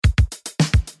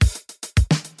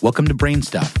Welcome to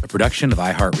Brainstuff, a production of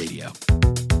iHeartRadio.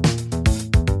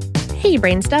 Hey,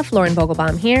 Brainstuff, Lauren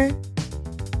Vogelbaum here.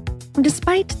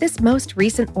 Despite this most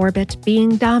recent orbit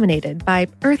being dominated by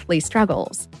earthly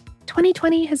struggles,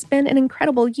 2020 has been an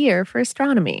incredible year for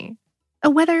astronomy.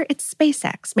 Whether it's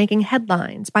SpaceX making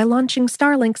headlines by launching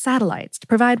Starlink satellites to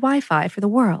provide Wi-Fi for the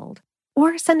world,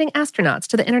 or sending astronauts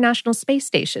to the International Space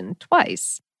Station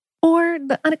twice, or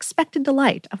the unexpected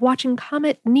delight of watching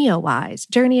Comet Neowise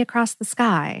journey across the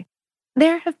sky,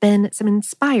 there have been some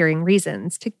inspiring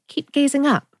reasons to keep gazing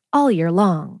up all year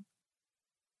long.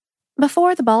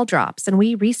 Before the ball drops and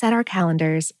we reset our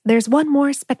calendars, there's one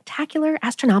more spectacular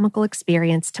astronomical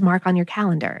experience to mark on your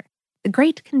calendar: the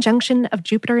Great Conjunction of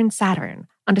Jupiter and Saturn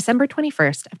on December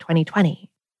 21st of 2020.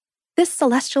 This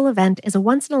celestial event is a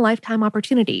once-in-a-lifetime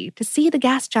opportunity to see the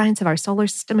gas giants of our solar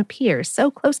system appear so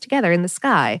close together in the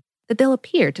sky that they'll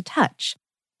appear to touch.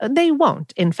 They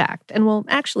won't, in fact, and will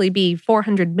actually be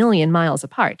 400 million miles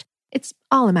apart. It's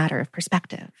all a matter of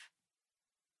perspective.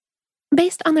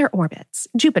 Based on their orbits,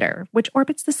 Jupiter, which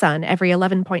orbits the Sun every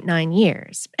 11.9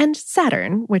 years, and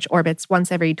Saturn, which orbits once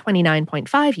every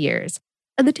 29.5 years,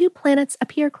 the two planets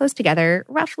appear close together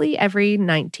roughly every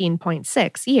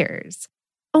 19.6 years.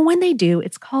 When they do,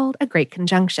 it's called a Great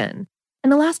Conjunction,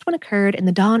 and the last one occurred in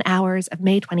the dawn hours of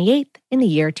May 28th in the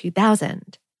year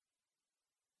 2000.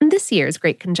 This year's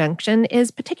Great Conjunction is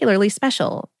particularly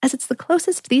special, as it's the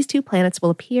closest these two planets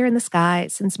will appear in the sky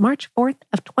since March 4th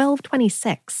of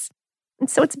 1226. And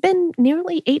so it's been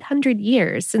nearly 800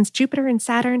 years since Jupiter and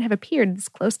Saturn have appeared this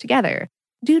close together,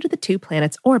 due to the two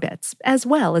planets' orbits, as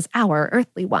well as our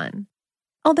earthly one.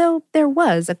 Although there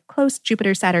was a close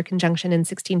Jupiter-Saturn conjunction in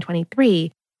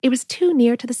 1623, it was too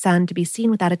near to the Sun to be seen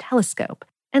without a telescope,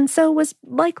 and so was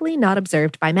likely not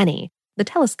observed by many, the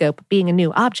telescope being a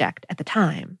new object at the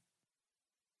time.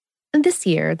 This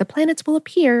year, the planets will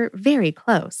appear very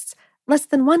close, less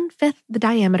than 1/5 the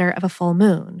diameter of a full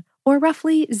moon, or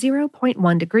roughly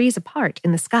 0.1 degrees apart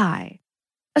in the sky.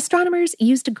 Astronomers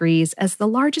use degrees as the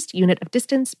largest unit of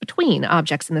distance between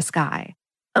objects in the sky.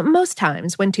 Most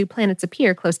times, when two planets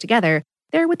appear close together,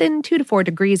 they're within 2 to 4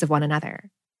 degrees of one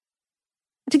another.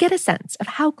 To get a sense of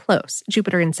how close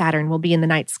Jupiter and Saturn will be in the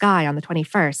night sky on the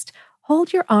 21st,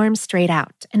 hold your arms straight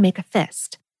out and make a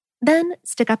fist. Then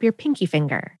stick up your pinky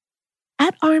finger.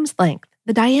 At arm's length,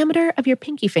 the diameter of your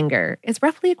pinky finger is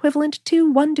roughly equivalent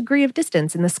to 1 degree of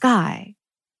distance in the sky.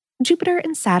 Jupiter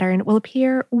and Saturn will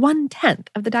appear 1/10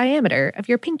 of the diameter of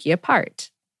your pinky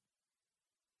apart.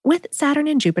 With Saturn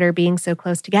and Jupiter being so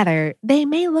close together, they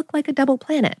may look like a double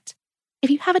planet. If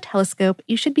you have a telescope,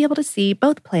 you should be able to see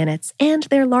both planets and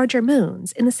their larger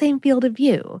moons in the same field of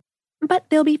view, but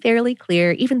they'll be fairly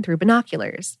clear even through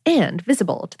binoculars and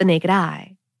visible to the naked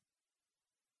eye.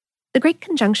 The Great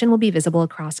Conjunction will be visible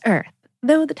across Earth,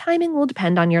 though the timing will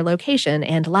depend on your location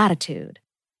and latitude.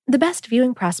 The best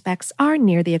viewing prospects are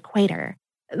near the equator,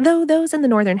 though those in the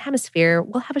northern hemisphere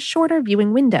will have a shorter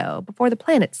viewing window before the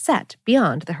planets set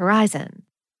beyond the horizon.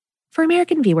 For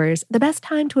American viewers, the best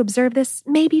time to observe this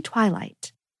may be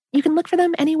twilight. You can look for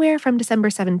them anywhere from December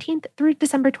 17th through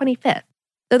December 25th,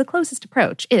 though the closest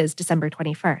approach is December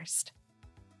 21st.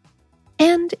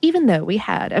 And even though we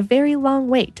had a very long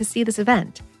wait to see this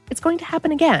event, it's going to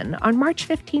happen again on March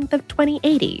 15th of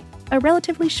 2080, a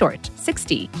relatively short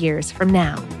 60 years from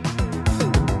now.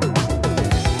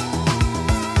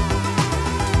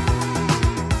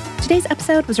 Today's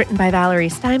episode was written by Valerie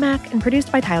Stymack and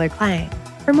produced by Tyler Klang.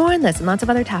 For more on this and lots of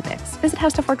other topics, visit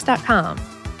howstuffworks.com.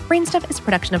 Brainstuff is a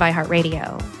production of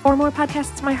iHeartRadio. For more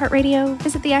podcasts from iHeartRadio,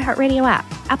 visit the iHeartRadio app,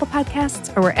 Apple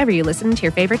Podcasts, or wherever you listen to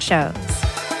your favorite shows.